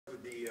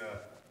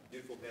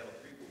beautiful Battle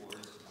Creek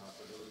Awards.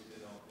 For those who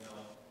don't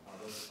know,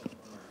 those come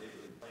from our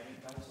neighborhood planning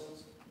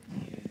councils,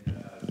 and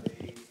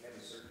they have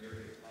a certain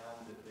area of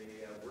town that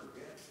they work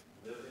in,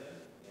 live in,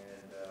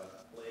 and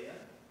play in.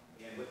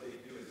 And what they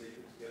do is they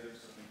put together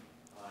some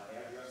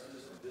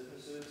addresses or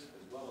businesses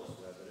as well as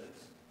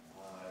residents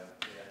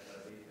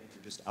that they think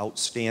are just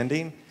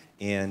outstanding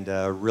and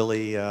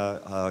really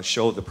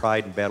show the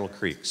pride in Battle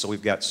Creek. So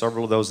we've got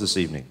several of those this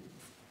evening.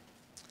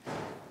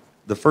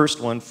 The first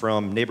one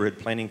from Neighborhood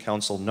Planning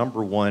Council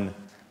number 1,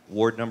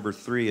 Ward number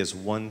 3 is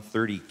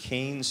 130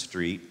 Caine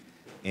Street,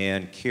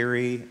 and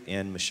Kerry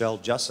and Michelle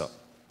Jessup.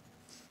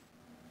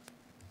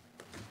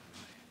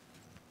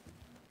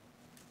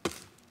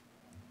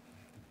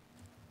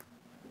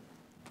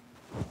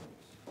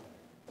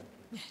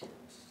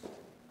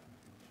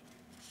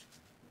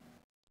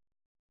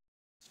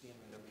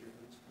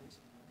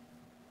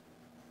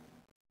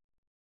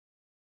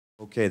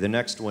 Okay, the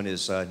next one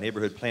is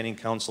Neighborhood Planning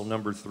Council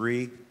number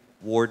 3,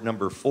 Ward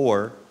number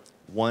 4,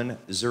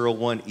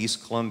 101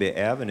 East Columbia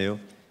Avenue,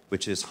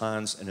 which is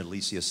Hans and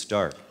Alicia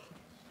Stark.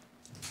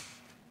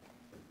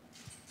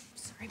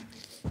 Sorry.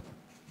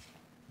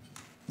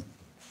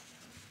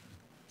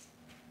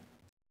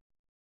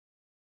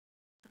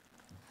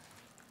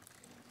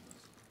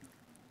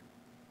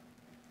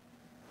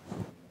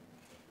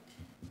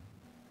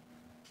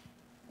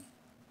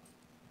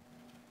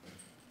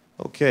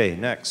 Okay,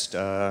 next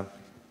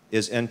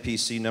is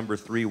NPC number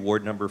 3,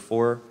 Ward number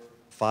 4,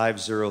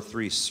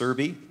 503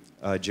 Surby,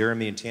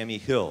 Jeremy and Tammie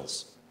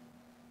Hills.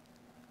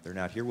 They're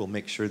not here. We'll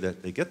make sure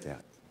that they get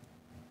that.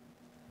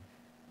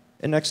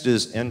 And next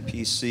is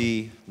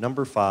NPC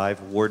number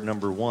 5, Ward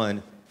number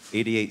 1,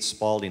 88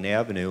 Spaulding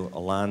Avenue,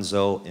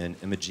 Alonzo and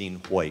Imogene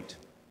White.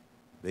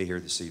 They here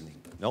this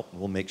evening. Nope,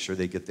 we'll make sure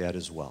they get that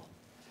as well.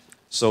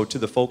 So to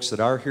the folks that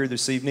are here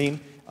this evening,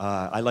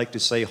 I like to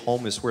say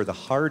home is where the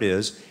heart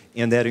is,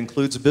 and that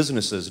includes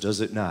businesses,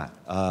 does it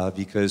not?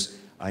 Because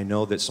I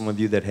know that some of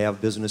you that have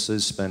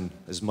businesses spend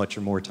as much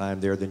or more time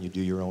there than you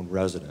do your own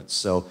residence.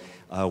 So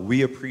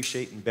we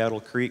appreciate in Battle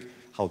Creek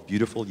how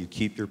beautiful you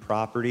keep your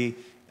property,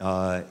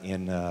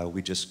 and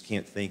we just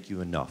can't thank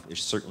you enough. It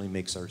certainly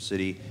makes our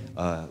city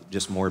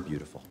just more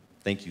beautiful.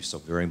 Thank you so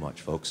very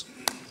much, folks.